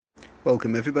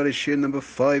Welcome everybody, Shir number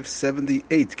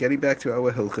 578, getting back to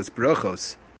our Hilchas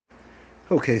Brachos.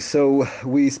 Okay, so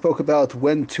we spoke about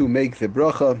when to make the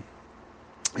bracha.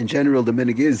 In general, the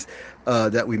minhag is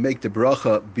that we make the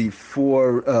bracha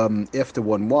before, after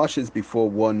one washes, before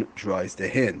one dries the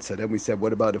hands. So then we said,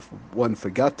 what about if one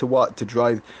forgot to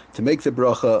make the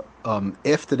bracha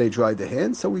after they dried the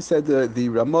hands? So we said the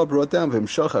Ramah brought down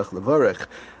v'imshachach levarech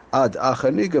ad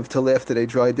achar nigav, till after they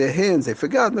dried their hands. They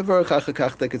forgot mevarech achar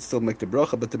kach, they could still make the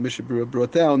bracha, but the Mishnah Berurah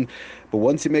brought down, but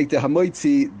once you make the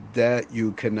HAMOTZI, that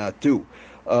you cannot do.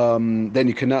 Then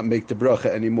you cannot make the bracha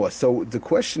anymore. So the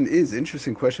question is,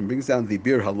 interesting question, brings down the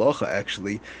bir halacha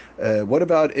actually. What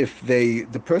about if the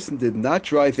person did not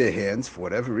dry their hands for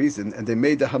whatever reason, and they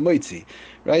made the HAMOTZI,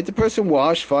 right? The person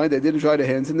washed, fine, they didn't dry their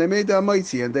hands, and they made the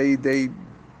HAMOTZI, and they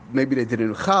maybe they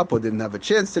didn't chap or didn't have a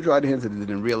chance to dry their hands, and they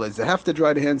didn't realize they have to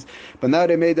dry their hands, but now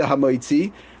they made the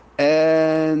HAMOTZI,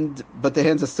 but the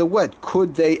hands are still wet.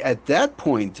 Could they at that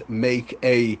point make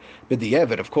a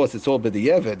b'di'evet? Of course, it's all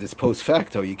b'di'evet. It's post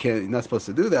facto. You're not supposed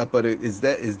to do that. But is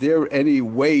there any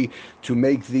way to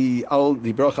make the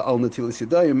bracha al NETILAS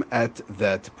YIDOYIM at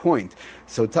that point?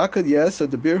 So takad, yes. So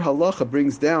the bir halacha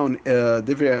brings down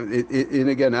in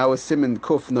again our siman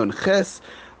kuf nun ches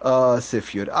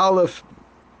sif yud aleph.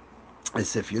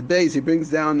 Sif Yud Beis, he brings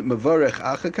down Mavarech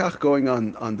Achakach, going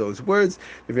on those words.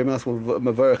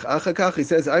 Mavarech Achakach, he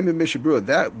says, I'm in Mishnah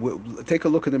Berurah. Take a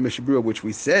look at the Mishnah Berurah, which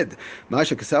we said,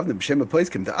 Masha Kasavna B'Shem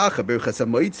HaPoiskim Da'acha Berchas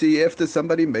HaMoitzi. After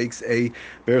somebody makes a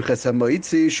Berchas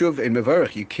HaMoitzi Shuv in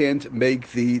Mavarech, you can't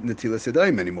make the NETILAS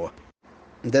YIDOYIM anymore.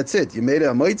 That's it. You made a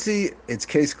HAMOTZI, it's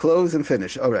case closed and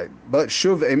finished. All right. But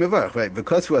shuv emevarch, right?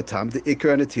 Because we tam the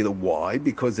ikar netila. Why?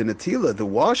 Because the netila, the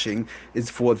washing, is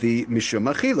for the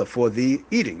mishum achila, for the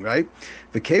eating, right?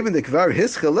 The kaven the kvar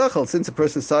hischelechel, since a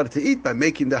person started to eat by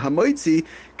making the HAMOTZI,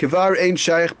 kvar ein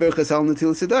shaykh berchas al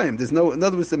NETILAS YIDOYIM. There's no, in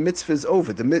other words, the mitzvah is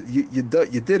over. You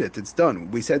did it. It's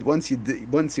done. We said once you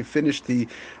finish the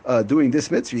doing this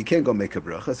mitzvah, you can't go make a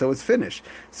bracha, so it's finished.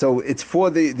 So it's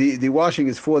for the washing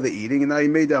is for the eating, and now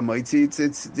you made the HAMOTZI,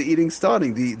 it's the eating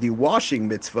starting. The washing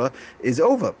mitzvah is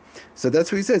over. So that's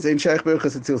what he says. Ein shaykh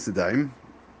berchas NETILAS YIDOYIM.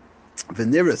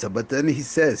 V'nira, but then he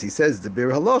says the bir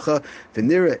halacha,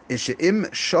 v'nira isheim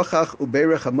shochach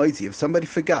uberach HAMOTZI. If somebody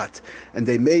forgot and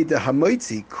they made the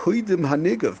HAMOTZI koidim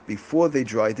hanigav, before they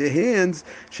dried their hands,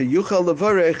 sheyuchal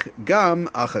levarech gam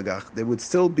achagach, they would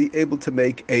still be able to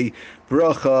make a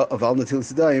bracha of al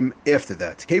NETILAS YIDOYIM after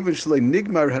that. Kevin shlei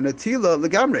nigmar hanatila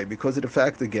legamre, because of the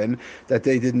fact again that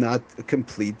they did not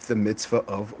complete the mitzvah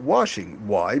of washing.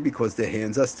 Why? Because their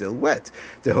hands are still wet.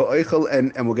 The ho'eichel,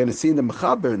 and we're going to see in the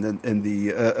mechaber in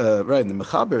the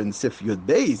mechaber in Sif Yud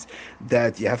Beis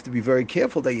that you have to be very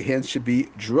careful that your hands should be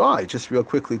dry. Just real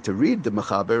quickly to read the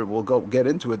mechaber, we'll get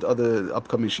into it other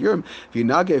upcoming shiurim.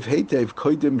 V'nagev heitev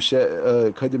koidim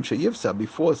sheyivsa,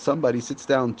 before somebody sits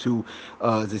down to,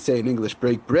 as they say in English,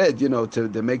 break bread, to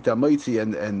make the HAMOTZI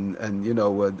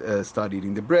and start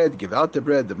eating the bread, give out the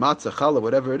bread, the matzah, challah,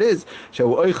 whatever it is.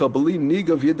 Somebody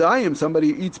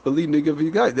eats beli nigav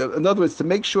yadayim. In other words, to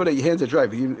make sure that your hands are dry.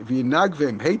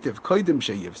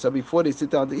 So before they sit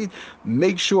down to eat,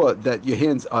 make sure that your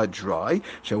hands are dry.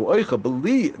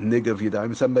 Somebody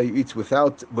eats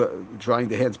without drying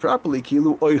the hands properly.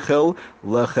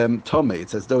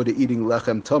 It's as though they're eating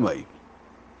lechem tomei.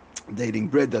 They're eating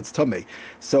bread that's tamei.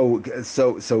 So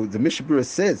the Mishnah Berurah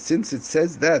says, since it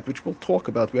says that, which we'll talk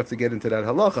about, we have to get into that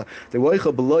halacha. The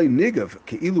oichel b'loy nigav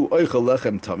keilu oichel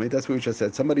lechem tamei. That's what we just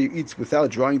said. Somebody eats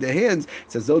without drying their hands.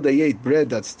 It's as though they ate bread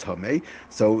that's tamei.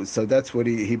 So that's what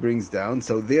he brings down.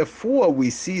 So therefore, we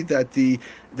see that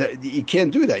that you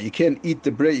can't do that. You can't eat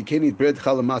the bread. You can't eat bread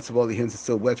challah matzah while your hands are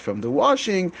still wet from the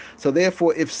washing. So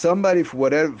therefore, if somebody for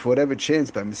whatever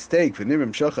chance by mistake they made the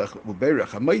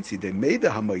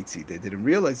HAMOTZI, they didn't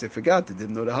realize, they forgot, they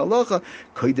didn't know the halacha,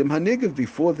 koidim hanigav,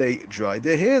 before they dried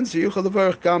their hands, they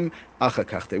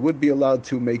would be allowed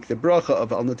to make the bracha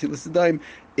of al NETILAS YIDOYIM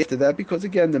after that, because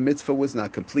again the mitzvah was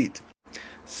not complete.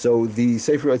 So the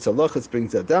Sefer Eitz Halachos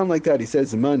brings that down like that. He says,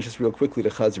 Zaman, just real quickly to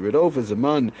chazer it over,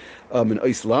 Zaman in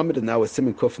Ois Lamed, and now a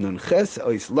Siman Kuf Nun Ches,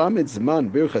 Ois Lamed,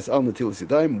 Zaman, Birchas al NETILAS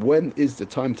YIDOYIM. When is the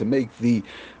time to make the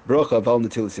bracha of al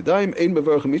NETILAS YIDOYIM? Ein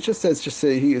mevarchim, he just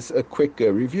say he is a quick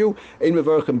review. Ein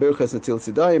mevarchim Birchas NETILAS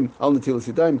YIDOYIM, al NETILAS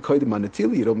YIDOYIM, koidem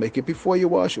hanetila, you don't make it before you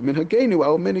wash. Min hageinu,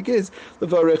 our minhag is,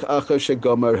 levarech achar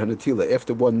shegamar hanetila,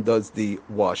 after one does the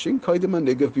washing, koidem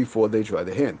hanigav, before they dry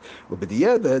the hand.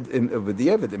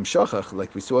 Im shachach,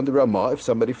 like we saw in the Ramah, if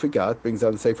somebody forgot, brings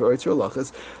down the Sefer Eitz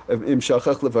Halachos, im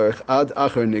shachach levarech ad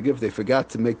achar nigav, they forgot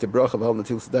to make the bracha of al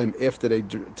NETILAS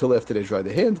YIDOYIM till after they dry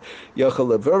the hand,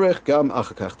 yachal levarech gam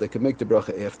achakach, kach, they can make the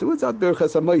bracha afterwards, ad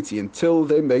birchas HAMOTZI, until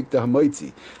they make the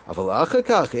HAMOTZI. Aval acher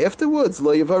kach, afterwards,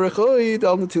 lo yavarech oid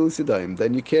al NETILAS YIDOYIM,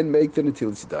 then you can make the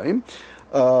NETILAS YIDOYIM.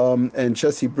 And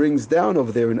just he brings down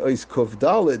over there in Ois Kov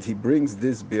Dalet, he brings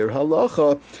this bir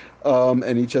halacha,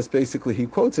 and he just basically, he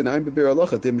quotes in Ein bir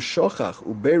halacha, dim shochach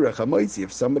uberach HAMOTZI,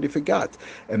 if somebody forgot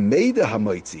and made a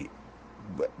HAMOTZI,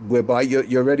 whereby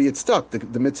you're already it's stuck,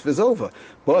 the mitzvah is over.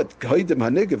 But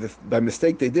if by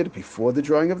mistake they did it before the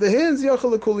drying of the hands,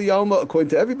 according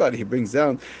to everybody, he brings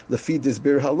down lefi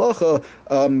disbir halacha,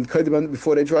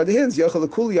 before they dry the hands,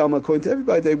 according to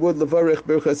everybody, they would levarech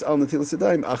berchas al NETILAS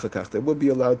YIDOYIM achakach. They would be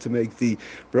allowed to make the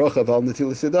bracha of al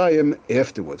NETILAS YIDOYIM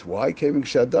afterwards. Why?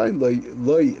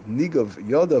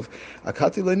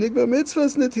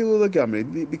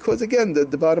 Because again,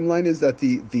 the bottom line is that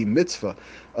the mitzvah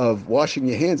of washing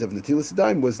your hands of NETILAS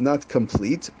YIDOYIM was not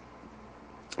complete.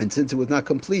 And since it was not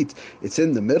complete, it's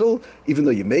in the middle, even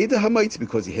though you made the HAMOTZI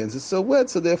because your hands are so wet,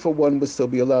 so therefore one would still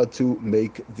be allowed to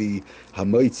make the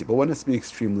HAMOTZI. But one has to be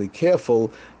extremely careful,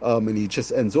 and he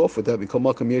just ends off with that. We call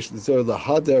Makam Yesh L'Zer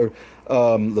L'Hader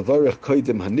L'Varech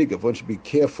Kodim HaNigav. One should be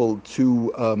careful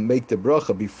to make the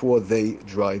bracha before they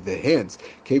dry their hands.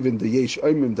 Kevin the Yesh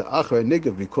Oimim the Achar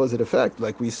Nigav, because of the fact,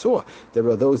 like we saw, there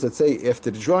are those that say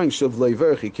after the drying Shuv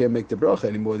Loiverch, you can't make the bracha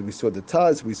anymore. We saw the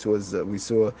Taz, we saw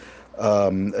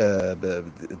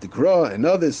the Gra and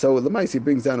others. So Lamaisi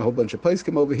brings down a whole bunch of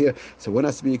poskim over here. So one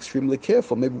has to be extremely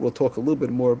careful. Maybe we'll talk a little bit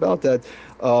more about that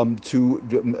to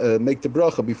make the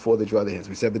bracha before they dry their hands.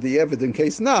 We said, but the evidence, in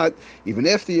case not, even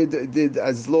after you did,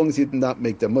 as long as you did not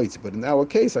make the HAMOTZI. But in our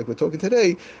case, like we're talking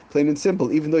today, plain and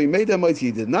simple, even though you made the HAMOTZI,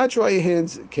 you did not dry your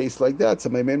hands. Case like that,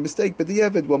 somebody made a mistake. But the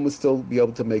evidence, one would still be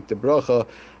able to make the bracha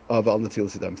of al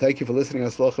NETILAS YIDOYIM. Thank you for listening.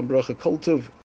 Aslach and bracha kol tov.